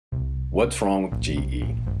What's wrong with GE?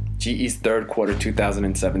 GE's third quarter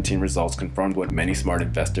 2017 results confirmed what many smart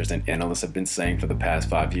investors and analysts have been saying for the past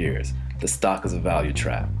 5 years. The stock is a value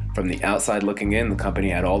trap. From the outside looking in, the company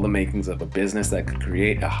had all the makings of a business that could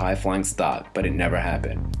create a high-flying stock, but it never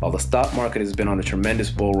happened. While the stock market has been on a tremendous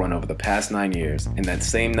bull run over the past 9 years, in that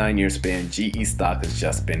same 9-year span, GE stock has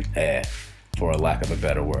just been for a lack of a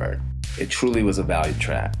better word. It truly was a value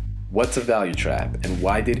trap. What's a value trap, and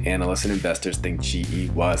why did analysts and investors think GE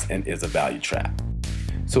was and is a value trap?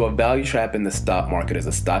 So a value trap in the stock market is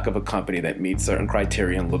a stock of a company that meets certain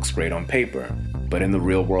criteria and looks great on paper. But in the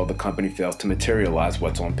real world, the company fails to materialize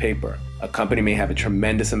what's on paper. A company may have a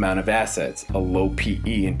tremendous amount of assets, a low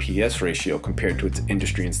PE and PS ratio compared to its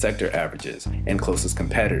industry and sector averages and closest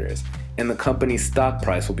competitors, and the company's stock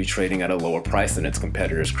price will be trading at a lower price than its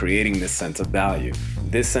competitors, creating this sense of value.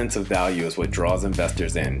 This sense of value is what draws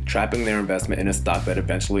investors in, trapping their investment in a stock that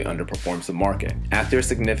eventually underperforms the market. After a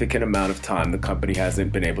significant amount of time, the company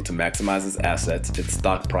hasn't been able to maximize its assets, its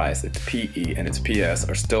stock price, its PE, and its PS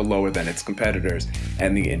are still lower than its competitors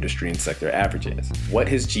and the industry and sector averages. What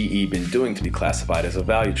has GE been doing to be classified as a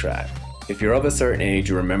value trap? If you're of a certain age,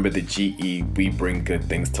 you remember the GE "We Bring Good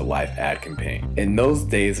Things to Life" ad campaign. In those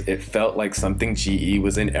days, it felt like something GE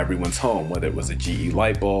was in everyone's home, whether it was a GE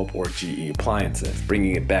light bulb or GE appliances.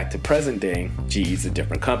 Bringing it back to present day, GE's a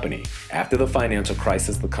different company. After the financial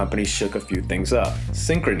crisis, the company shook a few things up.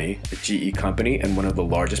 Synchrony, a GE company and one of the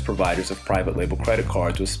largest providers of private label credit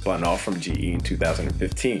cards, was spun off from GE in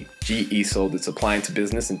 2015. GE sold its appliance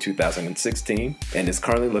business in 2016 and is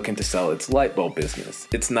currently looking to sell its light bulb business.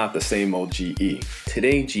 It's not the same old GE.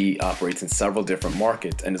 Today, GE operates in several different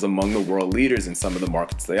markets and is among the world leaders in some of the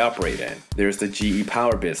markets they operate in. There's the GE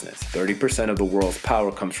Power business. 30% of the world's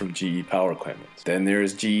power comes from GE Power equipment. Then there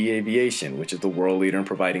is GE Aviation, which is the world leader in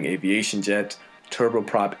providing aviation jets,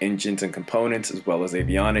 turboprop engines and components, as well as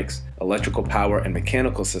avionics, electrical power, and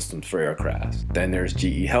mechanical systems for aircraft. Then there's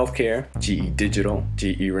GE Healthcare, GE Digital,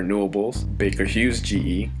 GE Renewables, Baker Hughes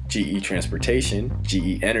GE, GE Transportation,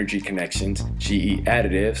 GE Energy Connections, GE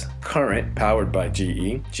Additives, Current, powered by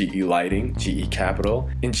GE, GE Lighting, GE Capital,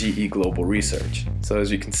 and GE Global Research. So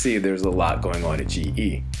as you can see, there's a lot going on at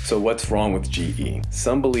GE. So what's wrong with GE?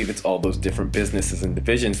 Some believe it's all those different businesses and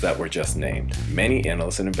divisions that were just named. Many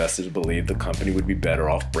analysts and investors believe the company would be better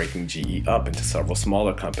off breaking GE up into several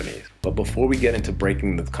smaller companies. But before we get into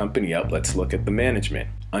breaking the company up, let's look at the management.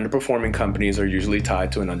 Underperforming companies are usually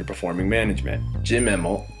tied to an underperforming management. Jim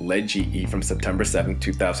Immelt led GE from September 7,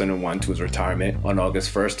 2001 to his retirement on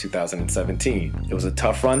August 1, 2017. It was a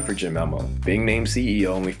tough run for Jim Immelt, being named CEO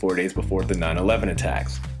only 4 days before the 9/11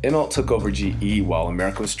 attacks. Immelt took over GE while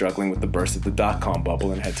America was struggling with the burst of the dot-com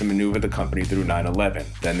bubble and had to maneuver the company through 9/11.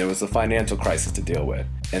 Then there was the financial crisis to deal with,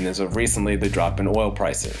 and as of recently, the drop in oil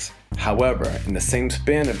prices. However, in the same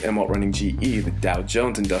span of Immelt running GE, the Dow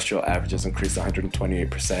Jones Industrial Averages increased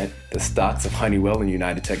 128%. The stocks of Honeywell and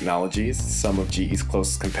United Technologies, some of GE's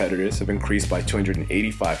closest competitors, have increased by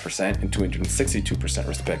 285% and 262%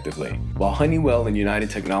 respectively. While Honeywell and United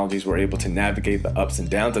Technologies were able to navigate the ups and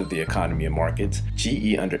downs of the economy and markets,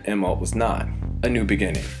 GE under Immelt was not. A new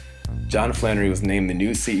beginning. John Flannery was named the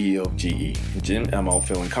new CEO of GE, and Jim Immelt,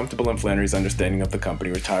 feeling comfortable in Flannery's understanding of the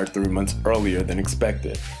company, retired 3 months earlier than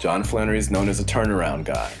expected. John Flannery is known as a turnaround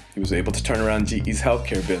guy. He was able to turn around GE's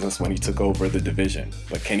healthcare business when he took over the division,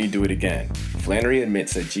 but can he do it again? Flannery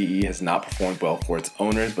admits that GE has not performed well for its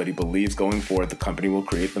owners, but he believes going forward the company will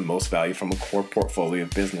create the most value from a core portfolio of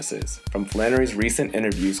businesses. From Flannery's recent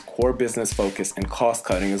interviews, core business focus and cost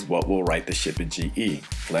cutting is what will right the ship at GE.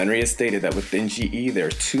 Flannery has stated that within GE there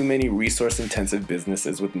are too many resource-intensive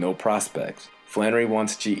businesses with no prospects. Flannery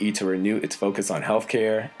wants GE to renew its focus on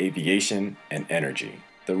healthcare, aviation, and energy.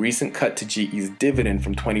 The recent cut to GE's dividend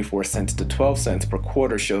from 24 cents to 12 cents per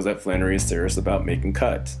quarter shows that Flannery is serious about making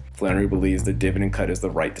cuts. Flannery believes the dividend cut is the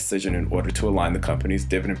right decision in order to align the company's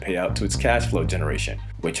dividend payout to its cash flow generation,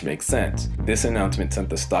 which makes sense. This announcement sent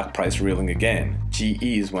the stock price reeling again. GE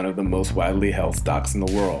is one of the most widely held stocks in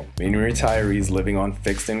the world. Many retirees living on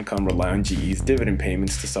fixed income rely on GE's dividend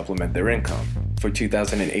payments to supplement their income. For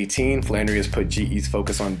 2018, Flannery has put GE's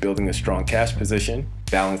focus on building a strong cash position,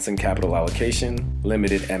 balancing capital allocation,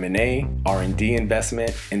 limited M&A, R&D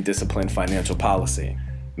investment, and disciplined financial policy.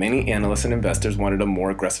 Many analysts and investors wanted a more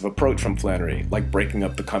aggressive approach from Flannery, like breaking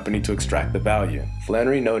up the company to extract the value.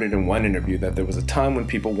 Flannery noted in one interview that there was a time when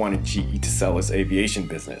people wanted GE to sell its aviation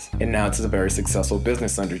business, and now it's a very successful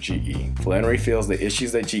business under GE. Flannery feels the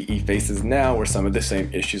issues that GE faces now were some of the same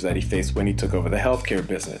issues that he faced when he took over the healthcare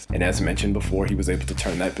business, and as mentioned before, he was able to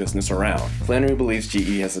turn that business around. Flannery believes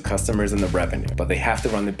GE has the customers and the revenue, but they have to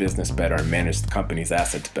run the business better and manage the company's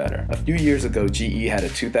assets better. A few years ago, GE had a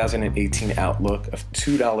 2018 outlook of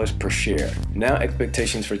 $2 per share. Now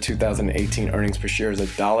expectations for 2018 earnings per share is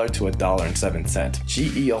 $1 to $1.07.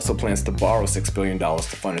 GE also plans to borrow $6 billion to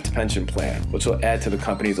fund its pension plan, which will add to the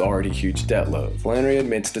company's already huge debt load. Flannery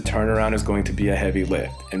admits the turnaround is going to be a heavy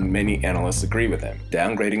lift, and many analysts agree with him,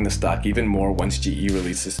 downgrading the stock even more once GE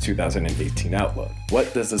releases 2018 outlook.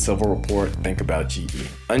 What does the Seville Report think about GE?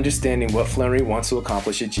 Understanding what Flannery wants to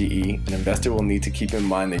accomplish at GE, an investor will need to keep in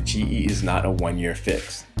mind that GE is not a one-year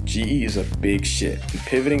fix. GE is a big ship, and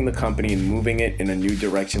pivoting the company and moving it in a new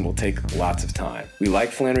direction will take lots of time. We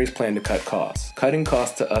like Flannery's plan to cut costs. Cutting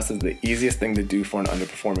costs to us is the easiest thing to do for an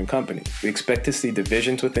underperforming company. We expect to see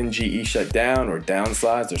divisions within GE shut down or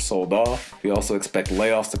downsized or sold off. We also expect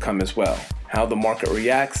layoffs to come as well. How the market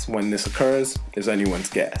reacts when this occurs is anyone's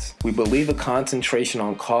guess. We believe a concentration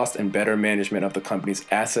on cost and better management of the company's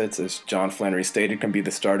assets, as John Flannery stated, can be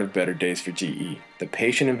the start of better days for GE. The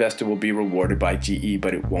patient investor will be rewarded by GE,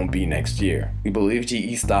 but it won't be next year. We believe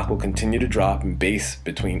GE stock will continue to drop and base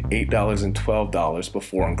between $8 and $12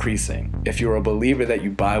 before increasing. If you're a believer that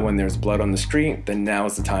you buy when there's blood on the street, then now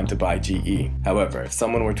is the time to buy GE. However, if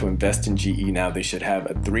someone were to invest in GE now, they should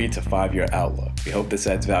have a 3 to 5 year outlook. We hope this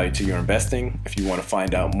adds value to your investing. If you want to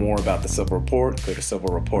find out more about the Seville Report, go to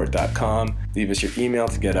sevillereport.com. Leave us your email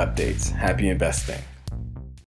to get updates. Happy investing.